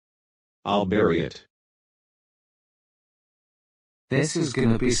I'll bury it. This is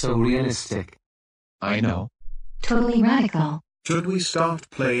gonna be so realistic. I know. Totally radical. Should we start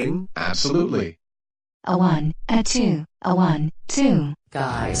playing? Absolutely. A 1, a 2, a 1, 2.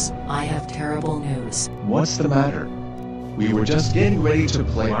 Guys, I have terrible news. What's the matter? We were just getting ready to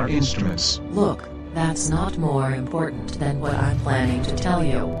play our instruments. Look, that's not more important than what I'm planning to tell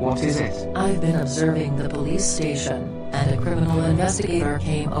you. What is it? I've been observing the police station, and a criminal investigator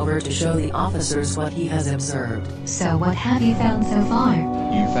came over to show the officers what he has observed. So what have you found so far?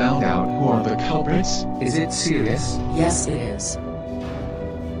 You found out who are the culprits? Is it serious? Yes, it is.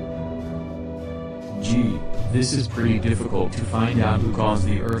 Gee, this is pretty difficult to find out who caused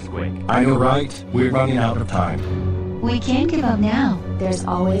the earthquake. I know, right? We're running out of time. We can't give up now. There's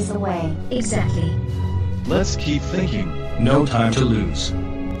always a way. Exactly. Let's keep thinking. No time to lose.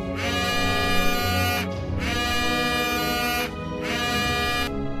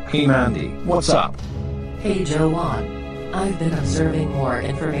 Hey Mandy, what's up? Hey Joanne. I've been observing more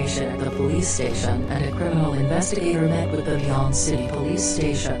information at the police station, and a criminal investigator met with the Vyond City Police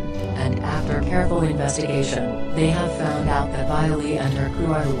Station. And after careful investigation, they have found out that Viley and her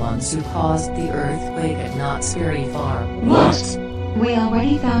crew are the ones who caused the earthquake at Knott's Berry Farm. What? We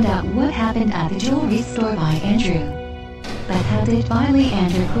already found out what happened at the jewelry store by Andrew. But how did Viley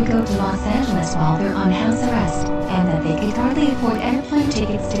and her crew go to Los Angeles while they're on house arrest, and that they could hardly afford airplane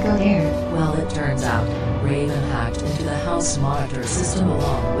tickets to go there? Well, it turns out Raven hacked into the house monitor system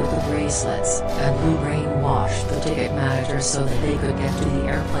along with the bracelets, and Blue brainwashed the ticket manager so that they could get to the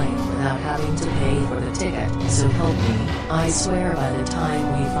airplane without having to pay for the ticket. So help me, I swear by the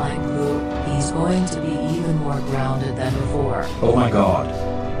time we find Blue, he's going to be even more grounded than before. Oh my god.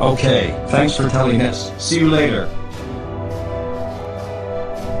 Okay, thanks for telling us. See you later.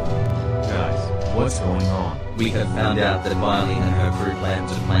 Guys, what's going on? We have found out that Viley and her crew plan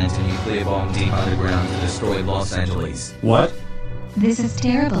to plant a nuclear bomb deep underground to destroy Los Angeles. What? This is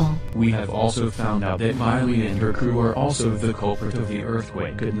terrible. We have also found out that Viley and her crew are also the culprit of the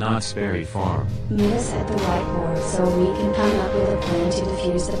earthquake at Knott's Berry Farm. Meet us at the whiteboard so we can come up with a plan to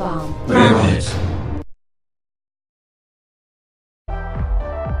defuse the bomb. Whatever it is.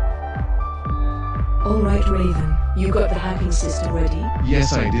 All right, Raven. You got the hacking system ready?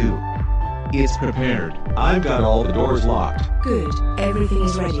 Yes, I do. It's prepared. I've got all the doors locked. Good. Everything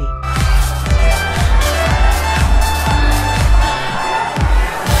is ready.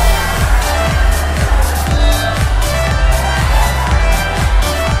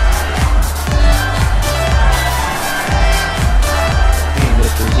 Hey,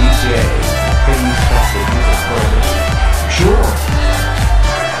 Mr. DJ, can you stop the music for a minute? Sure.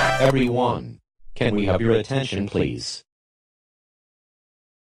 Everyone, can we have your attention, please?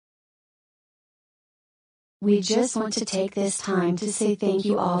 We just want to take this time to say thank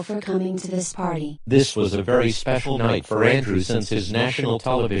you all for coming to this party. This was a very special night for Andrew since his national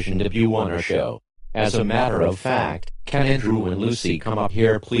television debut on our show. As a matter of fact, can Andrew and Lucy come up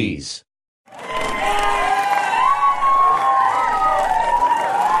here, please?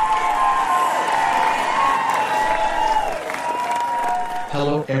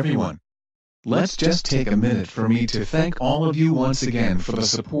 Hello, everyone. Let's just take a minute for me to thank all of you once again for the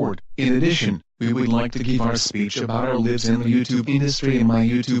support. In addition, we would like to give our speech about our lives in the YouTube industry and my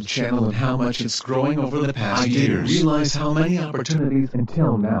YouTube channel and how much it's growing over the past years. I realize how many opportunities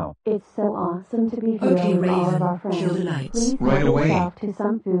until now. It's so awesome to be here Okay, with all of Raven. our friends. Kill the lights. Please Right help away. yourself to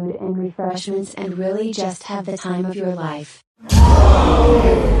some food and refreshments and really just have the time of your life.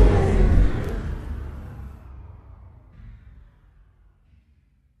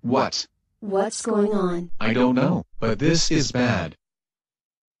 What? What's going on? I don't know, but this is bad.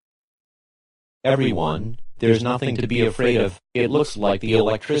 Everyone, there's nothing to be afraid of. It looks like the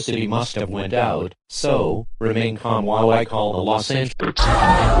electricity must have went out, so remain calm while I call the Los Angeles.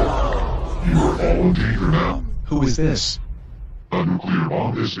 You are all in danger now. Who is this? A nuclear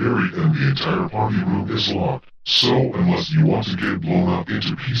bomb is buried and the entire party room is locked. So, unless you want to get blown up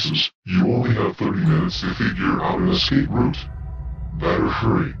into pieces, you only have 30 minutes to figure out an escape route. Better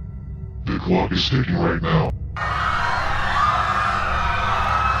hurry. The clock is ticking right now.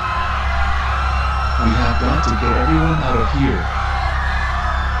 We have got to get everyone out of here.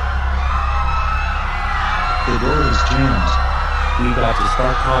 The door is jammed. We got to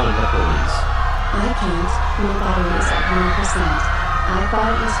start calling the police. I can't. My battery is at 1%. I thought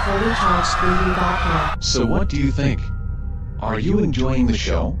it was fully charged when we got here. So what do you think? Are you enjoying the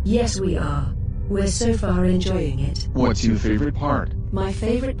show? Yes, we are. We're so far enjoying it. What's your favorite part? My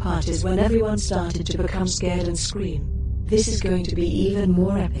favorite part is when everyone started to become scared and scream. This is going to be even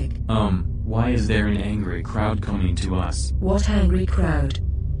more epic. Why is there an angry crowd coming to us? What angry crowd?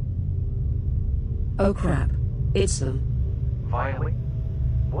 Oh crap. It's them. Violet?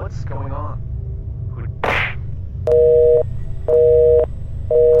 What's going on?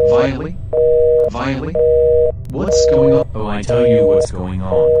 Violet? Violet? What's going on? Oh, I tell you what's going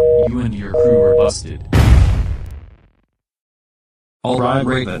on. You and your crew are busted. Alright,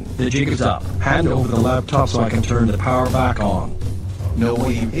 Raven, the jig is up. Hand over the laptop so I can turn the power back on. No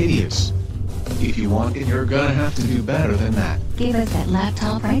way, you idiots. If you want it, you're gonna have to do better than that. Give us that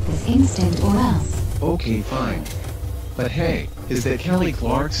laptop right this instant or else. Okay, fine. But hey, is that Kelly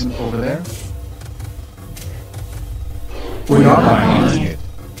Clarkson over there? We're not buying it.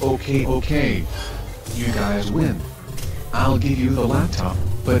 Okay. You guys win. I'll give you the laptop,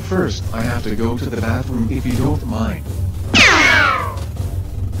 but first I have to go to the bathroom if you don't mind.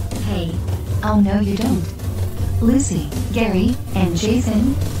 Hey. Oh no you don't. Lucy, Gary, and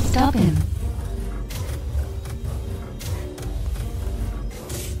Jason, stop him.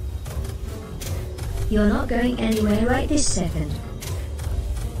 You're not going anywhere right this second.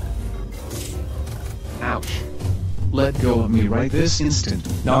 Ouch. Let go of me right this instant.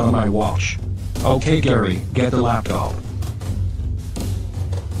 Not on my watch. Okay, Gary, get the laptop.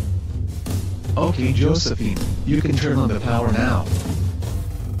 Okay, Josephine, you can turn on the power now.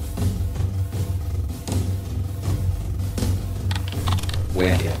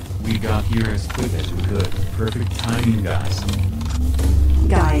 Where? We got here as quick as we could. Perfect timing, guys.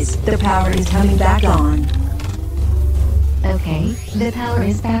 Guys, the power is coming back on. Okay, the power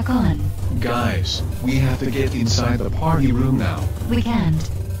is back on. Guys, we have to get inside the party room now. We can't.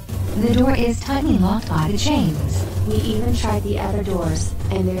 The door is tightly locked by the chains. We even tried the other doors,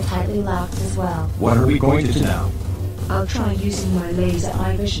 and they're tightly locked as well. What are we going to do now? I'll try using my laser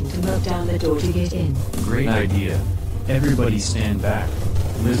eye vision to melt down the door to get in. Great idea. Everybody stand back.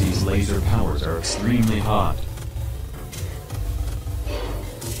 Lizzie's laser powers are extremely hot.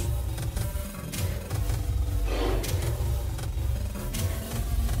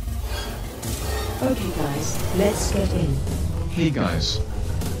 Okay guys, let's get in. Hey guys,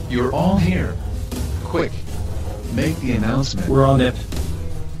 you're all here. Quick, make the announcement. We're on it.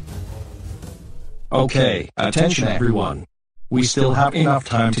 Okay, attention everyone. We still have enough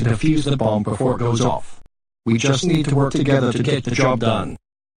time to defuse the bomb before it goes off. We just need to work together to get the job done.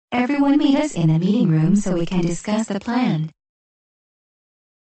 Everyone meet us in a meeting room so we can discuss the plan.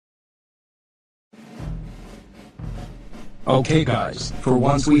 Okay guys, for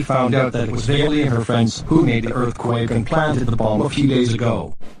once we found out that it was Bailey and her friends who made the earthquake and planted the bomb a few days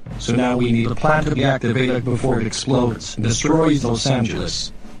ago. So now we need a plan to be activated before it explodes and destroys Los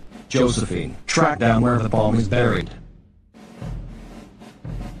Angeles. Josephine, track down where the bomb is buried.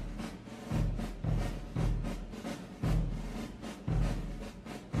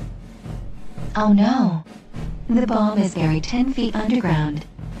 Oh no. The bomb is buried 10 feet underground.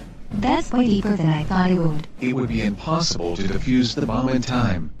 That's way deeper than I thought it would. It would be impossible to defuse the bomb in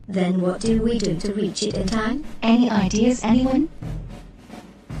time. Then what do we do to reach it in time? Any ideas, anyone?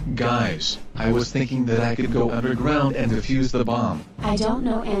 Guys, I was thinking that I could go underground and defuse the bomb. I don't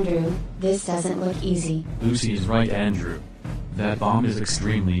know, Andrew. This doesn't look easy. Lucy's right, Andrew. That bomb is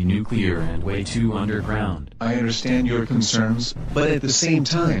extremely nuclear and way too underground. I understand your concerns, but at the same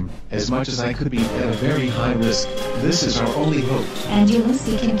time, as much as I could be at a very high risk, this is our only hope. And you,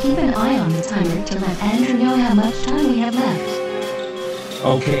 Lucy, can keep an eye on the timer to let Andrew know how much time we have left.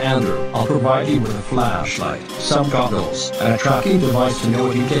 Okay Andrew, I'll provide you with a flashlight, some goggles, and a tracking device to know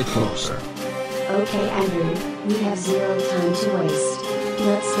when you get closer. Okay, Andrew. We have zero time to waste.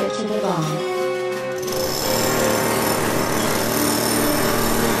 Let's get to the bomb.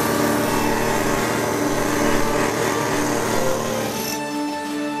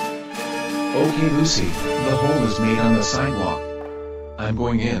 Okay, Lucy, the hole is made on the sidewalk. I'm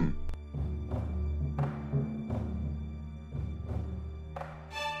going in.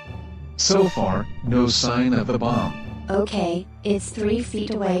 So far, no sign of the bomb. Okay, it's 3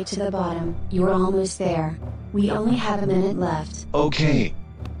 feet away to the bottom. You're almost there. We only have a minute left. Okay.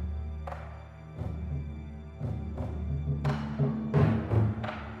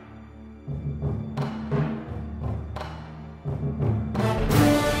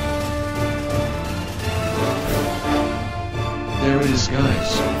 There it is,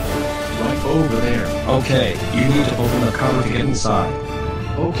 guys. Right over there. Okay, you need to open the cover to get inside.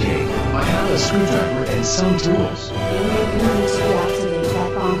 Okay, I have a screwdriver and some tools. Andrew, you need to deactivate that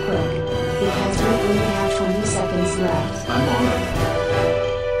bomb quick, because we only have 20 seconds left. I'm on it.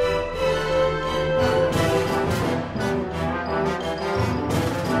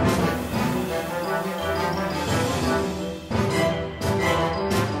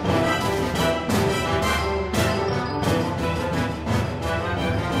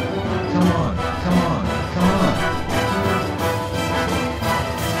 Come on, come on.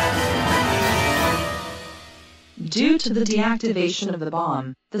 to the deactivation of the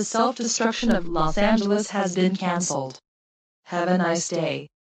bomb, the self-destruction of Los Angeles has been cancelled. Have a nice day.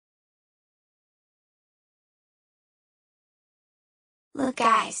 Look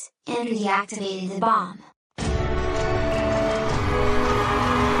guys, Andrew deactivated the bomb.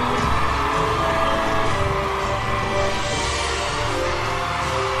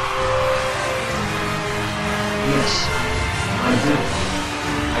 Yes, I did it.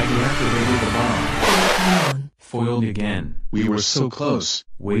 I deactivated the bomb. Foiled again. We were so close.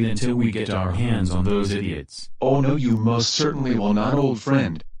 Wait until we get our hands on those idiots. Oh no, you most certainly will not, old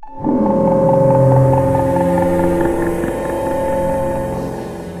friend.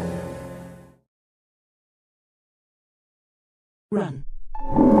 Run.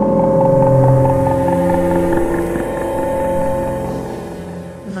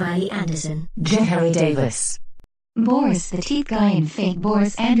 Viley Anderson. J. Harry Davis. Boris the Teeth Guy and Fake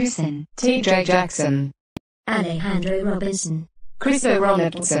Boris Anderson. T.J. Jackson. Alejandro Robinson. Chris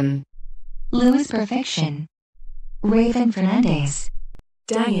O'Ronaldson. Louis Perfection. Raven Fernandez.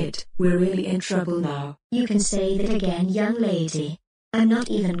 Dang it, we're really in trouble now. You can say that again, young lady. I'm not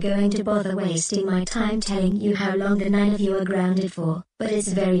even going to bother wasting my time telling you how long the 9 of you are grounded for, but it's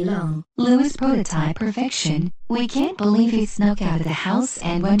very long. Louis Prototype Perfection. We can't believe he snuck out of the house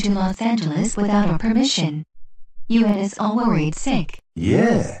and went to Los Angeles without our permission. You had us all worried sick.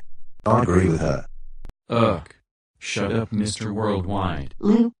 Yeah, I agree with her. Ugh. Shut up, Mr. Worldwide.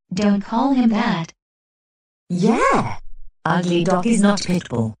 Lou, don't call him that. Yeah. Ugly Dog is not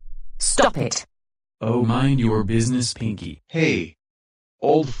Pitbull. Stop it. Oh, mind your business, Pinky. Hey.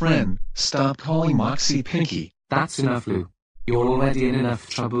 Old friend, stop calling Moxie Pinky. That's enough, Lou. You're already in enough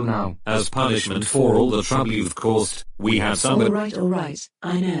trouble now. As punishment for all the trouble you've caused, we have some... All right.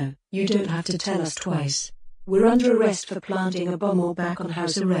 I know. You don't have to tell us twice. We're under arrest for planting a bomb or back on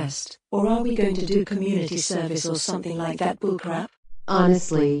house arrest. Or are we going to do community service or something like that bullcrap?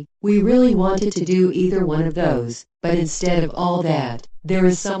 Honestly, we really wanted to do either one of those, but instead of all that, there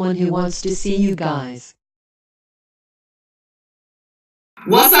is someone who wants to see you guys.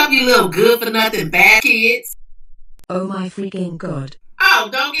 What's up, you little good-for-nothing bad kids? Oh my freaking god. Oh,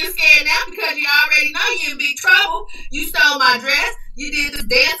 don't get scared now because you already know you're in big trouble. You stole my dress, you did the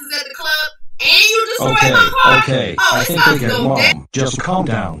dances at the club, and you destroyed my car. Okay, oh, I think I get Mom. Just calm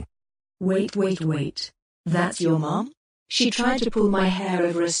down. Wait. That's your mom? She tried to pull my hair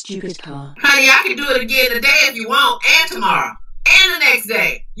over a stupid car. Honey, I can do it again today if you want, and tomorrow, and the next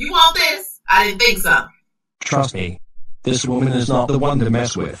day. You want this? I didn't think so. Trust me, this woman is not the one to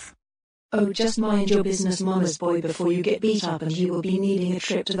mess with. Oh, just mind your business, mama's boy, before you get beat up and you will be needing a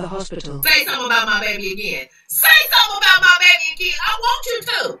trip to the hospital. Say something about my baby again. Say something about my baby again. I want you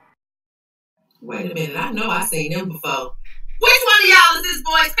to. Wait a minute, I know I've seen them before. Which one of y'all is this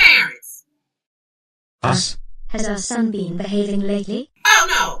boy's parents? Us. Has our son been behaving lately? Oh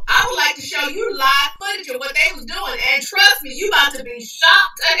no, I would like to show you live footage of what they was doing, and trust me, you about to be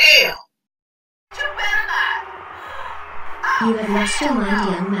shocked to hell. You better not. You have lost your mind,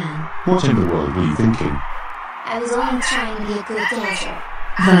 young man. What in the world were you thinking? I was only trying to be a good daughter.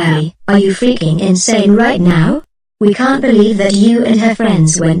 Viley, are you freaking insane right now? We can't believe that you and her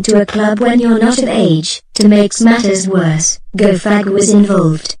friends went to a club when you're not of age. To make matters worse, GoFag was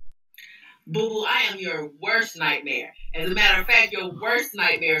involved. Boo-boo, I am your worst nightmare. As a matter of fact, your worst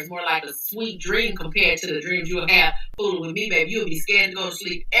nightmare is more like a sweet dream compared to the dreams you'll have fooling with me, baby. You'll be scared to go to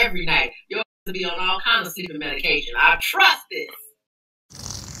sleep every night. You'll to be on all kinds of sleeping medication. I trust this.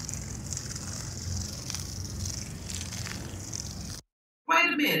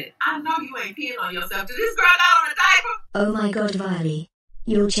 Wait a minute. I know you ain't peeing on yourself. Did this girl got on a diaper? Oh my god, Viley.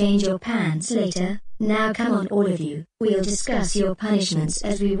 You'll change your pants later. Now come on, all of you. We'll discuss your punishments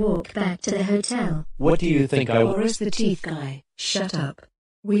as we walk back to the hotel. What do you think I... Boris the Teeth Guy, shut up.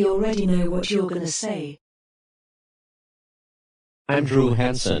 We already know what you're gonna say. I'm Drew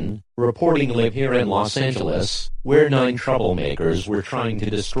Hansen, reporting live here in Los Angeles. We're 9 troublemakers were trying to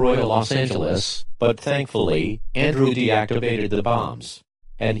destroy Los Angeles, but thankfully, Andrew deactivated the bombs.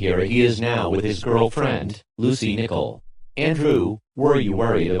 And here he is now with his girlfriend, Lucy Nickel. Andrew, were you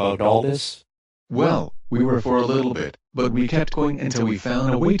worried about all this? Well, we were for a little bit, but we kept going until we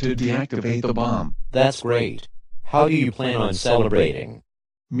found a way to deactivate the bomb. That's great. How do you plan on celebrating?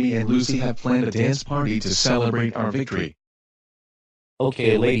 Me and Lucy have planned a dance party to celebrate our victory.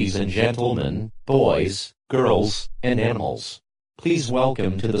 Okay, ladies and gentlemen, boys, girls, and animals, please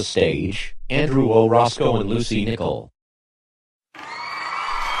welcome to the stage, Andrew Orozco and Lucy Nickel.